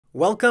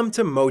Welcome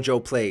to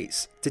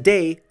MojoPlays.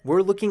 Today,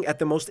 we're looking at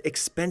the most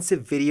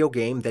expensive video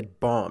game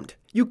that bombed.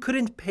 You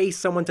couldn't pay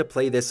someone to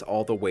play this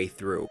all the way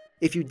through.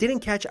 If you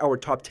didn't catch our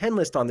top 10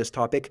 list on this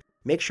topic,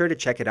 make sure to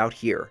check it out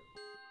here.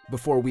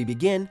 Before we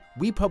begin,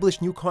 we publish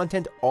new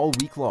content all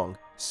week long,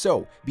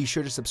 so be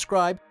sure to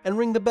subscribe and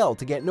ring the bell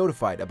to get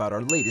notified about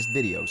our latest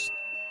videos.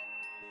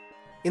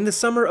 In the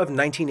summer of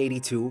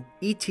 1982,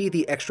 E.T.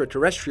 the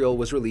Extra-Terrestrial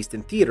was released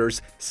in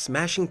theaters,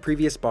 smashing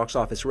previous box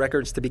office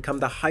records to become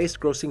the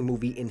highest-grossing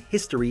movie in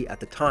history at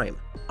the time.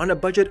 On a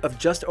budget of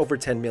just over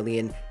 $10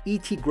 million,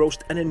 E.T.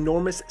 grossed an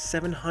enormous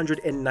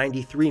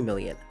 $793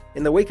 million.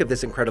 In the wake of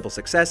this incredible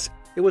success,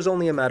 it was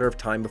only a matter of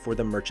time before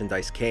the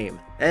merchandise came.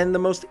 And the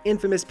most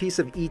infamous piece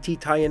of E.T.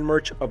 tie-in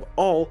merch of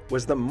all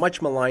was the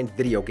much-maligned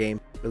video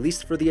game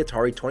released for the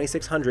Atari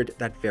 2600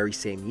 that very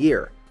same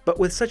year. But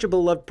with such a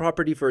beloved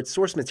property for its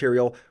source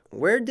material,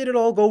 where did it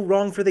all go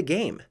wrong for the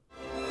game?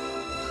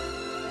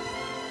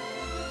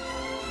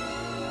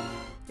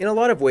 In a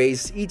lot of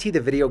ways, E.T. the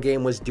video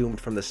game was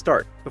doomed from the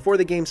start, before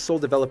the game's sole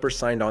developer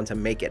signed on to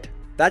make it.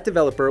 That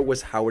developer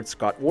was Howard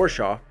Scott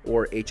Warshaw,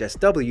 or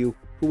HSW,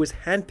 who was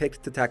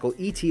handpicked to tackle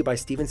E.T. by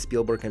Steven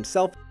Spielberg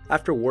himself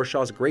after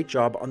Warshaw's great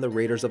job on the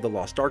Raiders of the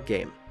Lost Ark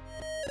game.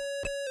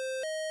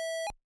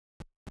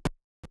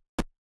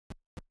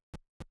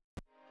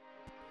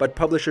 But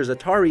publishers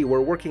Atari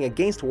were working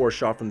against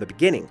Warshaw from the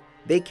beginning.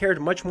 They cared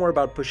much more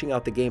about pushing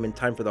out the game in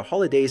time for the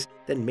holidays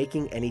than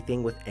making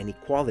anything with any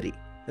quality.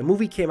 The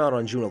movie came out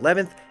on June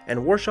 11th, and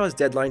Warshaw's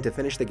deadline to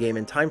finish the game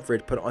in time for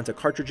it put onto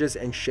cartridges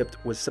and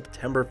shipped was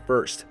September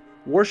 1st.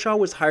 Warshaw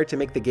was hired to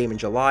make the game in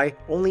July,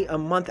 only a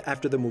month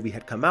after the movie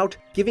had come out,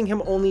 giving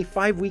him only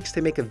 5 weeks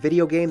to make a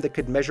video game that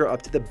could measure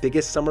up to the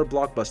biggest summer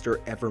blockbuster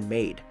ever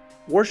made.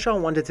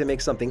 Warshaw wanted to make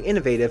something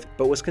innovative,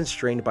 but was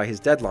constrained by his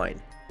deadline.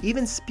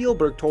 Even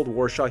Spielberg told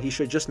Warshaw he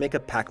should just make a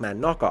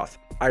Pac-Man knockoff.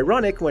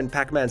 Ironic when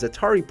Pac-Man's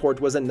Atari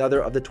port was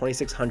another of the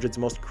 2600's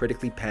most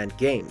critically panned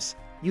games.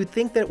 You'd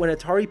think that when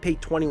Atari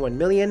paid $21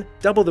 million,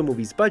 double the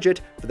movie's budget,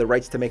 for the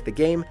rights to make the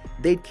game,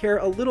 they'd care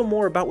a little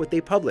more about what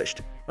they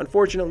published.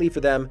 Unfortunately for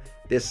them,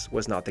 this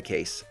was not the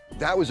case.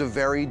 That was a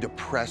very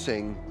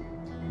depressing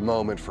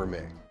moment for me.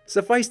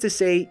 Suffice to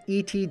say,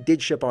 E.T.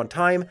 did ship on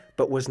time,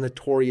 but was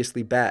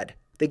notoriously bad.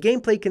 The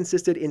gameplay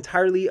consisted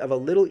entirely of a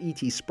little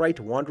E.T. sprite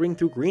wandering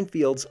through green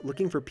fields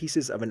looking for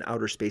pieces of an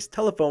outer space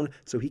telephone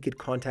so he could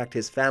contact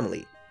his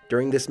family.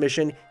 During this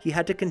mission, he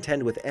had to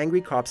contend with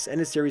angry cops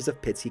and a series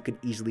of pits he could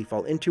easily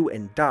fall into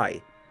and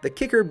die. The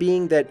kicker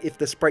being that if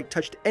the sprite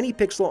touched any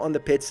pixel on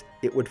the pits,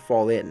 it would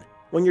fall in.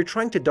 When you're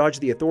trying to dodge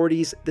the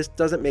authorities, this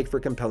doesn't make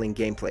for compelling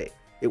gameplay.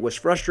 It was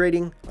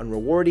frustrating,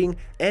 unrewarding,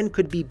 and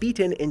could be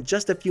beaten in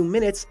just a few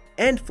minutes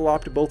and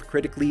flopped both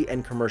critically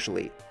and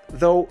commercially.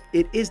 Though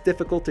it is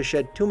difficult to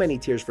shed too many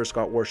tears for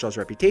Scott Warshaw's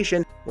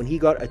reputation when he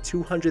got a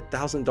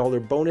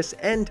 $200,000 bonus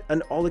and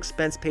an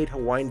all-expense-paid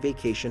Hawaiian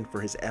vacation for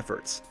his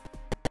efforts.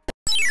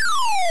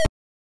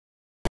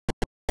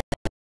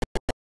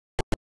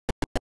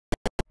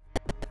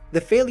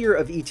 The failure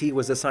of E.T.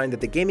 was a sign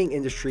that the gaming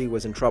industry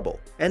was in trouble,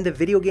 and the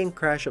video game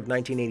crash of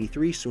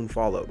 1983 soon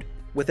followed.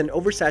 With an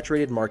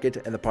oversaturated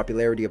market and the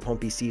popularity of home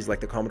PCs like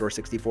the Commodore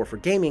 64 for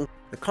gaming,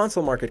 the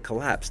console market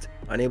collapsed,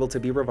 unable to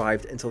be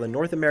revived until the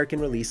North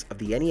American release of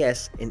the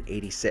NES in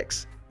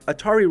 '86.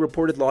 Atari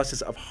reported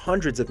losses of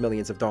hundreds of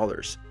millions of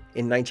dollars.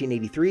 In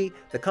 1983,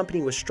 the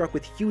company was struck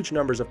with huge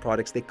numbers of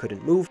products they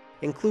couldn't move,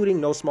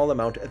 including no small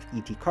amount of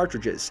E.T.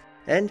 cartridges,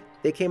 and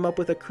they came up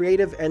with a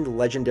creative and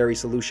legendary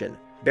solution,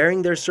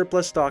 burying their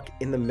surplus stock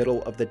in the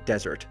middle of the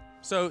desert.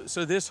 So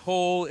this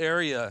whole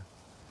area,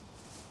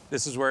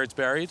 this is where it's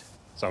buried?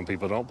 Some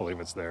people don't believe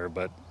it's there,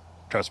 but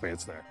trust me,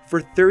 it's there. For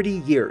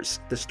 30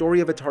 years, the story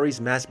of Atari's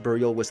mass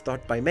burial was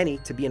thought by many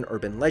to be an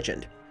urban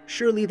legend.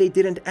 Surely they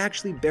didn't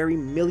actually bury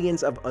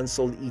millions of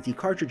unsold E.T.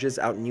 cartridges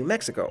out in New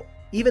Mexico.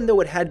 Even though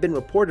it had been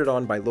reported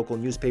on by local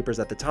newspapers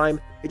at the time,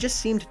 it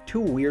just seemed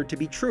too weird to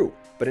be true.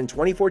 But in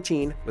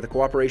 2014, with the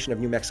cooperation of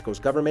New Mexico's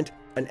government,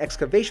 an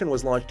excavation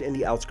was launched in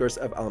the outskirts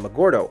of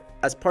Alamogordo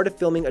as part of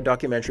filming a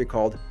documentary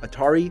called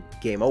Atari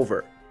Game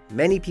Over.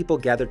 Many people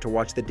gathered to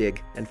watch the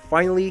dig, and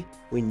finally,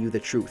 we knew the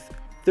truth.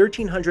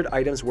 1,300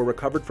 items were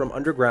recovered from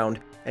underground,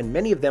 and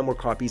many of them were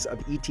copies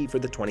of E.T. for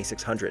the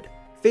 2600.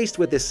 Faced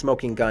with this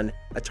smoking gun,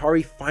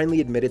 Atari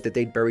finally admitted that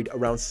they'd buried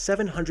around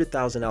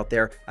 700,000 out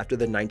there after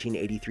the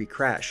 1983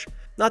 crash.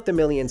 Not the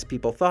millions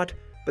people thought,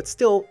 but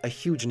still a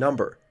huge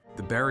number.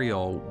 The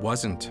burial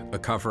wasn't a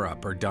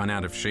cover-up or done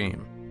out of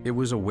shame. It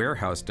was a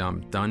warehouse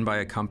dump done by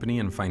a company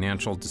in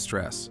financial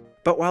distress.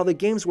 But while the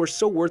games were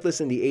so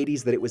worthless in the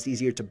 80s that it was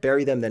easier to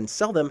bury them than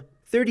sell them,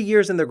 30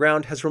 years in the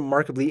ground has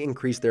remarkably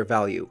increased their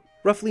value.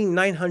 Roughly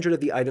 900 of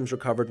the items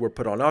recovered were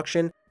put on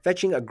auction,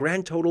 fetching a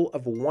grand total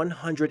of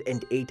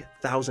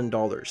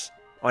 $108,000.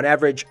 On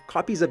average,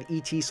 copies of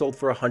E.T. sold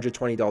for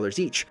 $120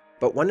 each,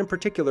 but one in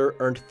particular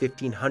earned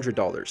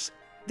 $1,500.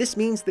 This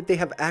means that they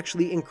have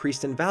actually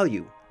increased in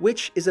value,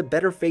 which is a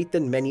better fate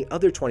than many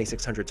other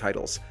 2600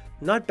 titles.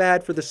 Not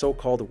bad for the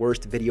so-called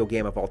worst video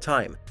game of all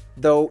time,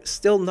 though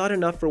still not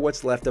enough for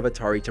what's left of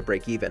Atari to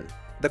break even.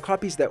 The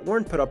copies that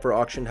weren't put up for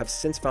auction have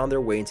since found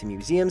their way into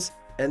museums,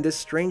 and this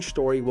strange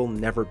story will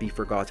never be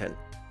forgotten.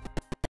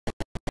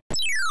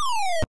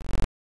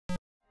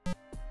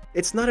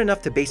 It's not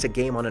enough to base a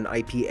game on an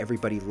IP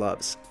everybody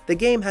loves. The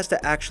game has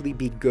to actually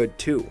be good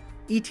too.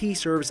 E.T.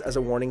 serves as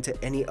a warning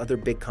to any other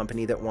big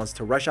company that wants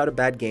to rush out a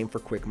bad game for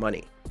quick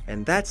money.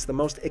 And that's the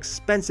most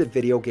expensive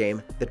video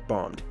game that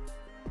bombed.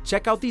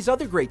 Check out these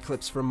other great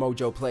clips from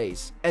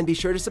MojoPlays, and be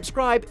sure to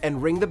subscribe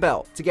and ring the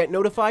bell to get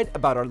notified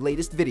about our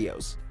latest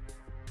videos.